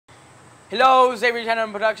Hello,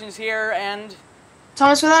 Xavier1010productions here, and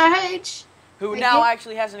Thomaswithoutah. who now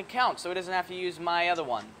actually has an account, so he doesn't have to use my other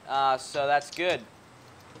one. So that's good.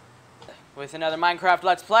 With another Minecraft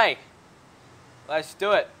Let's Play. Let's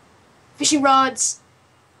do it. Fishing rods.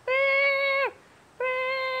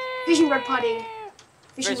 Fishing rod party.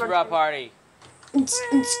 Fishing rod party. Okay,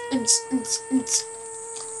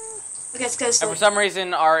 let's go. And for some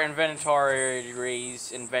reason, our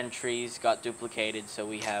inventories got duplicated, so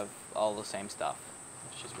we have all the same stuff.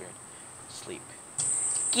 It's just weird. Sleep.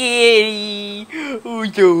 Kitty. What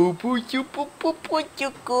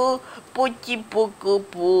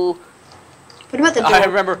about the door? I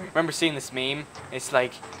remember seeing this meme. It's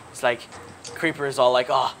like Creeper is all like,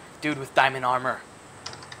 "Oh, dude with diamond armor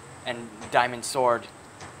and diamond sword.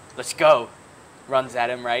 Let's go." Runs at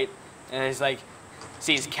him, right? And he's like,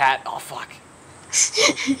 sees cat. Oh fuck.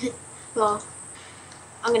 Well,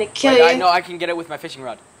 I'm gonna kill you. I know I can get it with my fishing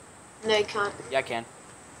rod. No, you can't. Yeah, I can.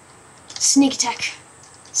 Sneak attack.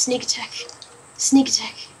 Sneak attack. Sneak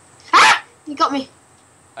attack. Ah! You got me.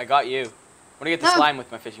 I got you. When do I get the slime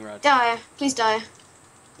with my fishing rod? Die. Please die.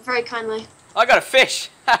 Very kindly. I got a fish.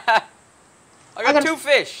 I got two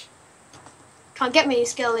fish. Can't get me,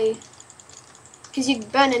 Skelly. Because you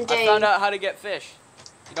burn in day. I found out how to get fish.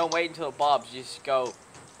 You don't wait until it bobs. You just go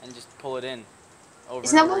and just pull it in.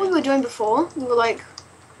 Isn't that what we were doing before? We were like...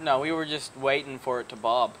 No, we were just waiting for it to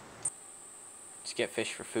bob. Just get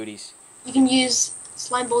fish for foodies. You can use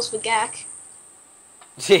slime balls for gack.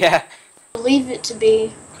 Yeah. Believe it to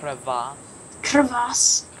be...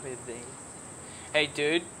 Crevasse. Hey,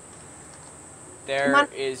 dude. There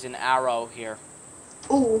is an arrow here.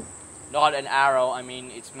 Ooh. Not an arrow, I mean,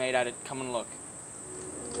 it's made out of... Come and look.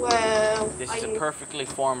 Where? This is a perfectly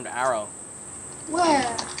formed arrow.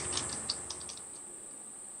 Where?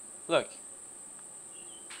 Look.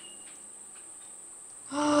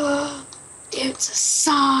 It's a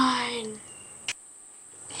sign.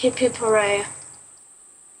 Hip hip hooray.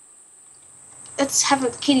 Let's have a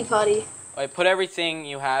kitty party. Alright, put everything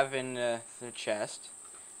you have in the chest,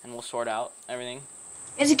 and we'll sort out everything.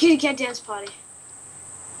 It's a kitty cat dance party.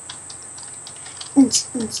 Oh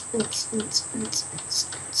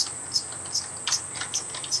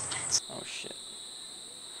shit.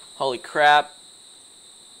 Holy crap.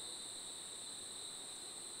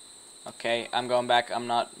 Okay, I'm going back.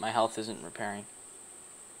 My health isn't repairing.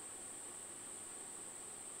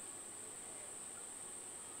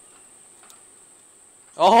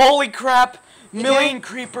 Oh, holy crap! Million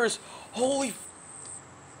creepers! Holy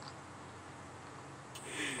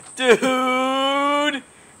dude!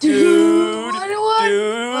 Dude!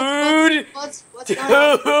 What's dude! going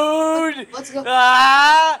on? What's going on?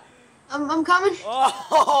 Ah! I'm coming.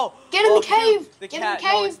 Oh! Get in the cave! Get in the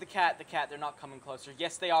cave! No, it's the cat. The cat. They're not coming closer.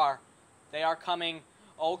 Yes, they are. They are coming.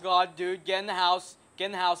 Oh god, dude, get in the house. Get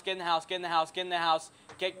in the house. Get in the house. Get in the house. Get in the house.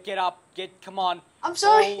 Get up. Come on. I'm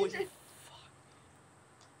sorry. Holy fuck.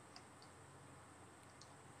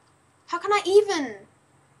 How can I even?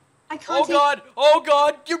 I can't. Oh god! Oh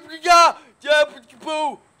god! Yeah! Yeah!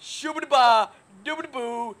 Boo! Shooba-da-ba!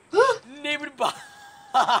 Doobity-boo! Neebity-ba!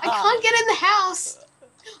 I can't get in the house.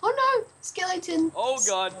 Oh no, skeleton. Oh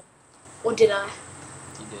god. Or did I?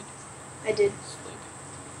 You did. I did. Sleep.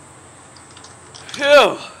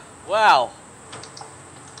 Phew! Wow.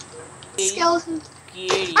 Skeleton.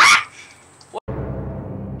 Ah!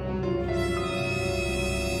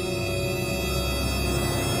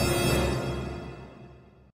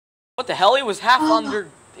 What the hell? He was half under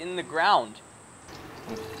in the ground.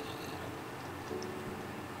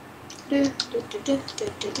 You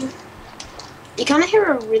kind of hear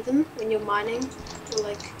a rhythm when you're mining, or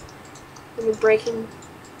like when you're breaking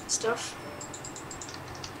stuff.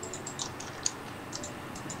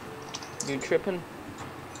 You tripping?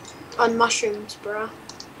 On mushrooms, bruh.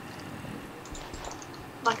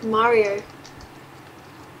 Like Mario.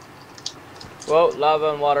 Whoa, lava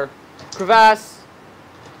and water. Crevasse!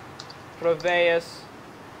 Crevasse.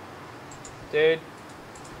 Dude.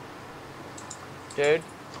 Dude.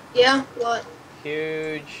 Yeah, what?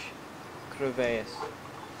 Huge crevasse.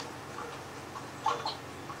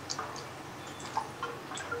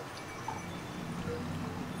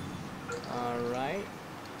 Alright.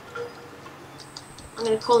 I'm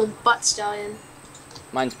gonna call him Butt Stallion.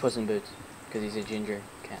 Mine's Puss in Boots, because he's a ginger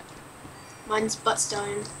cat. Mine's Butt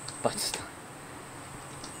Stallion. Butt Stallion.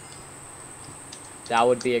 That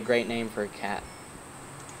would be a great name for a cat.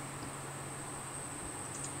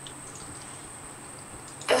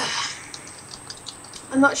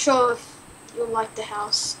 I'm not sure if you'll like the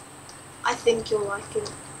house. I think you'll like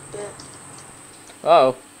it, but...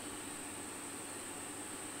 Uh-oh.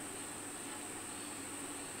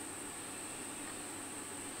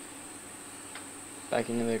 back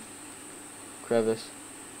into the crevice.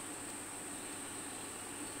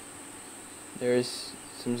 There's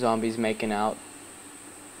some zombies making out.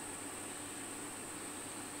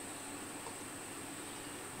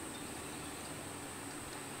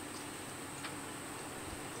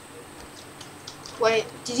 Wait,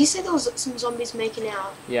 did you say there was some zombies making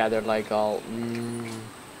out? Yeah, they're like all.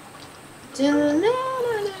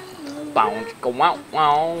 Bounce, go out,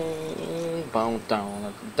 wow, bounce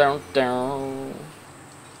down, down, down.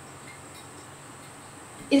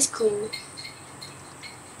 It's cool.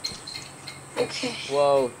 Okay.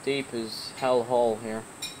 Whoa, deep as hell hole here.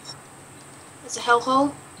 It's a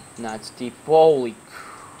hellhole? Nah, it's deep. Holy,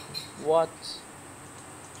 what?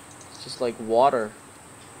 It's just like water.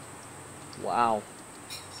 Wow.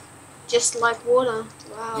 Just like water.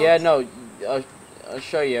 Wow. Yeah, no, I'll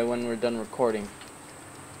show you when we're done recording.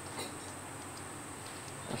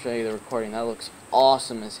 I'll show you the recording. That looks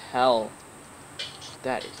awesome as hell.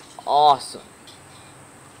 That is awesome.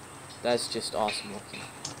 That's just awesome looking.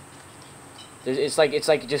 It's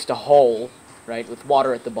like just a hole, right, with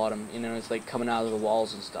water at the bottom. You know, it's like coming out of the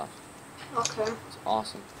walls and stuff. Okay. It's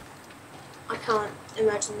awesome. I can't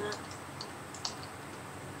imagine that.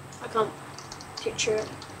 I can't picture it.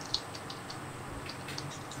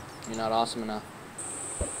 You're not awesome enough.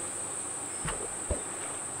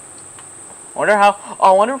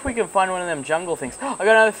 I wonder if we can find one of them jungle things. I got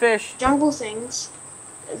another fish. Jungle things?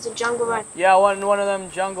 There's a jungle right. Yeah, one of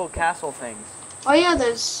them jungle castle things. Oh yeah,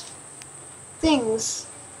 there's things.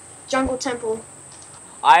 Jungle temple.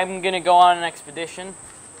 I'm gonna go on an expedition.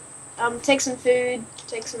 Take some food.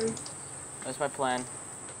 Take some. That's my plan.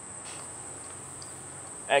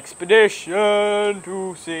 Expedition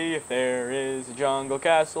to see if there is a jungle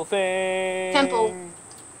castle thing. Temple.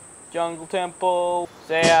 Jungle temple.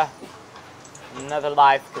 So yeah, another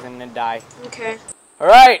life because I'm gonna die. Okay.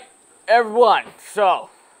 Alright, everyone. So,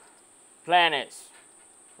 plan is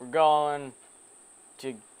we're going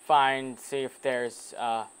to see if there's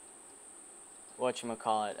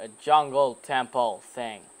whatchamacallit, a jungle temple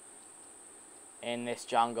thing in this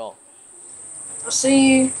jungle. I'll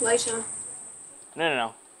see you later.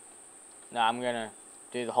 No, I'm gonna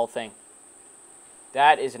do the whole thing.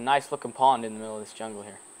 That is a nice looking pond in the middle of this jungle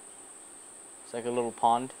here. It's like a little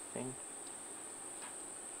pond thing.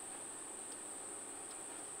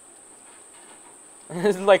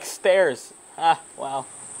 It's like stairs. Ah, wow.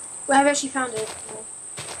 Well, I've actually found it.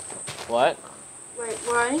 What? Wait,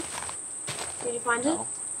 why? Did you find it?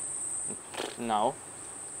 No.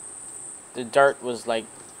 The dirt was like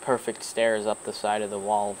perfect stairs up the side of the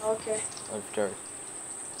wall Okay. of dirt.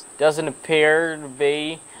 Doesn't appear to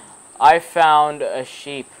be. I found a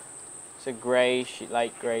sheep. It's a gray,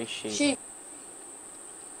 light gray sheep. Sheep.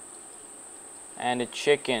 And a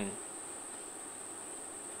chicken.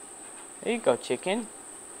 There you go, chicken.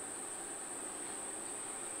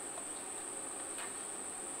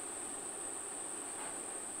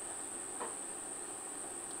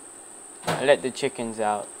 I let the chickens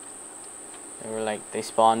out. They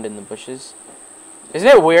spawned in the bushes. Isn't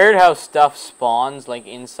it weird how stuff spawns like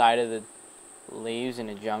inside of the leaves in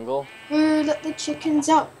a jungle? Who let the chickens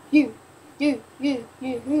out? You. Who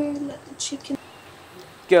let the chicken?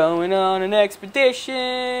 Going on an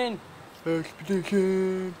expedition.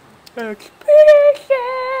 Expedition.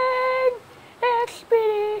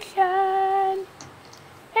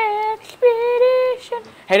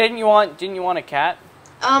 Hey, didn't you want a cat?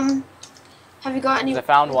 Have you got any? I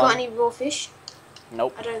found one. Got any raw fish?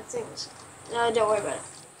 Nope. I don't think so. No, don't worry about it.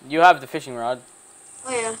 You have the fishing rod.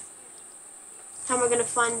 Oh yeah. How am I gonna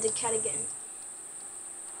find the cat again?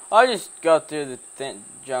 I'll just go through the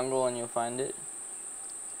jungle and you'll find it.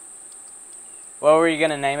 What were you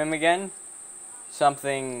gonna name him again?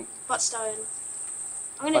 Something. Buttstein.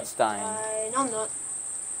 I'm gonna. Buttstein. No, I'm not.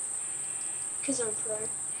 Cause I'm a pro.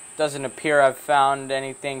 Doesn't appear I've found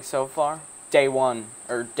anything so far. Day 1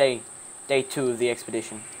 or day 2 of the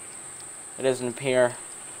expedition. It doesn't appear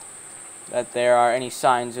that there are any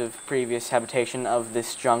signs of previous habitation of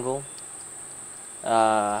this jungle.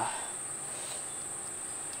 At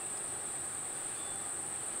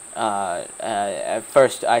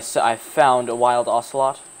first, I found a wild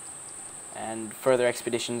ocelot, and further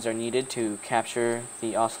expeditions are needed to capture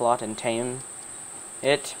the ocelot and tame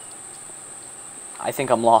it. I think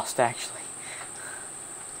I'm lost, actually.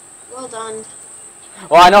 Well done.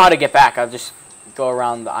 Well, I know how to get back. I'll just go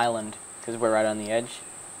around the island, because we're right on the edge.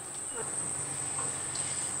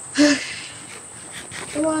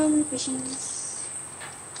 Come on, fishies.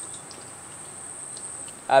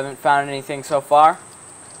 I haven't found anything so far.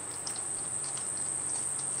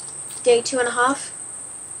 Day 2.5.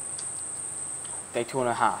 Day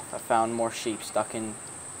 2.5. I found more sheep stuck in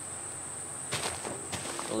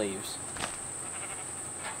the leaves.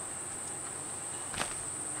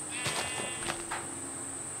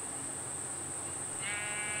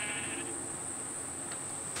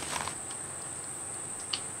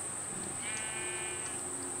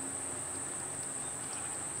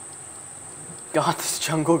 God, this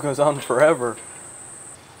jungle goes on forever.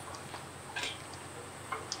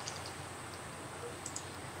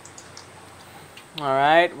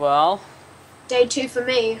 Alright, well. Day 2 for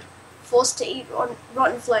me. Forced to eat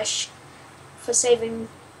rotten flesh for saving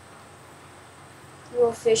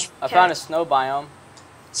raw fish. I found a snow biome.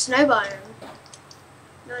 Snow biome.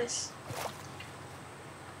 Nice.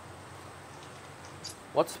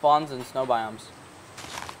 What spawns in snow biomes?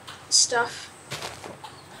 Stuff.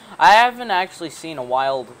 I haven't actually seen a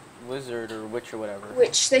wild wizard or witch or whatever.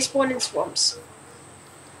 Which they spawn in swamps.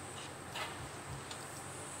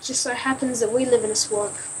 Just so happens that we live in a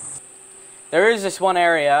swamp. There is this one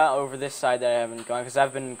area over this side that I haven't gone, because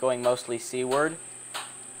I've been going mostly seaward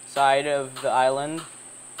side of the island.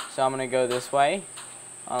 So I'm going to go this way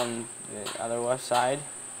on the other west side.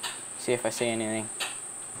 See if I see anything.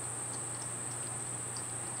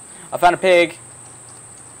 I found a pig.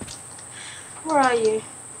 Where are you?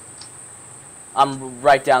 I'm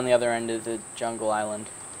right down the other end of the jungle island.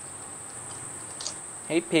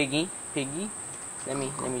 Hey piggy, piggy. Let me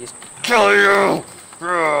just kill you.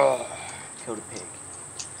 Kill the pig.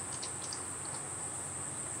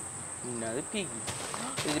 Another piggy.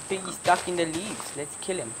 There's a piggy stuck in the leaves. Let's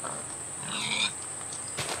kill him.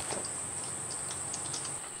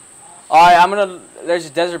 Alright, there's a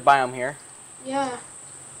desert biome here. Yeah.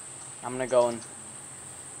 I'm gonna go and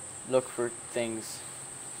look for things.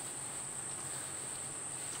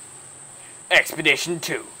 Expedition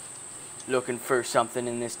 2. Looking for something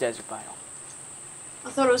in this desert biome. I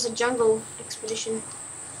thought it was a jungle expedition.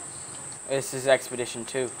 This is Expedition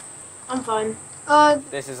 2. I'm fine.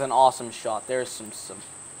 This is an awesome shot. There's some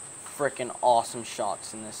freaking awesome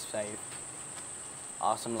shots in this save.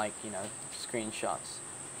 Awesome, like, you know, screenshots.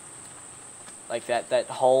 Like that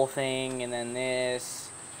whole thing, and then this,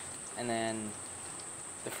 and then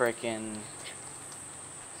the freaking.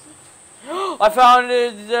 I found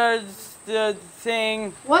the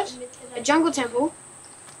thing. What? A jungle temple?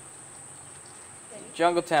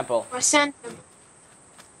 Jungle temple. Or a sand temple?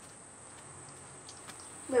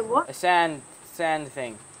 Wait, what? A sand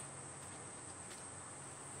thing.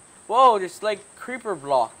 Whoa, there's like creeper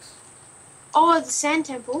blocks. Oh, the sand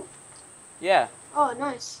temple? Yeah. Oh,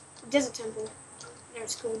 nice. Desert temple. There,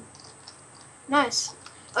 it's cool. Nice.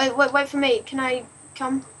 Oh, wait for me. Can I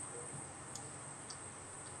come?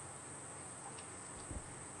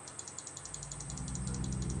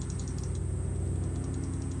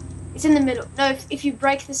 It's in the middle. No, if you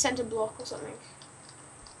break the center block or something.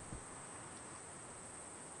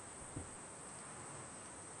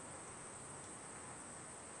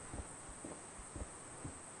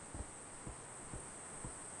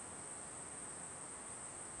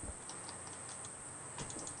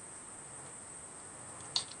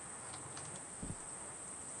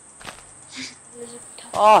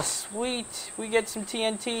 Oh, sweet. We get some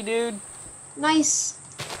TNT, dude. Nice.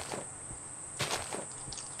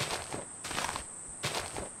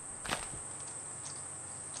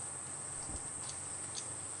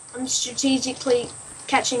 I'm strategically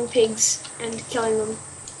catching pigs and killing them.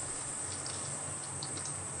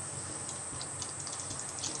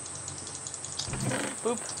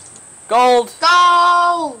 Boop. Gold!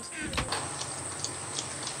 Gold!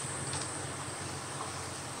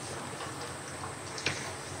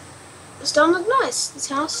 It's done look nice, this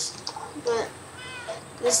house, but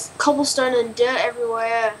there's cobblestone and dirt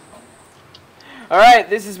everywhere. Alright,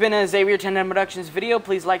 this has been a Xavier1010productions video.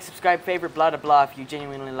 Please like, subscribe, favorite, blah, blah, blah if you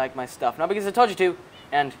genuinely like my stuff. Not because I told you to.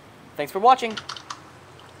 And thanks for watching.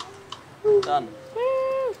 Done.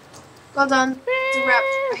 Well done. It's a wrap.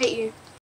 I hate you.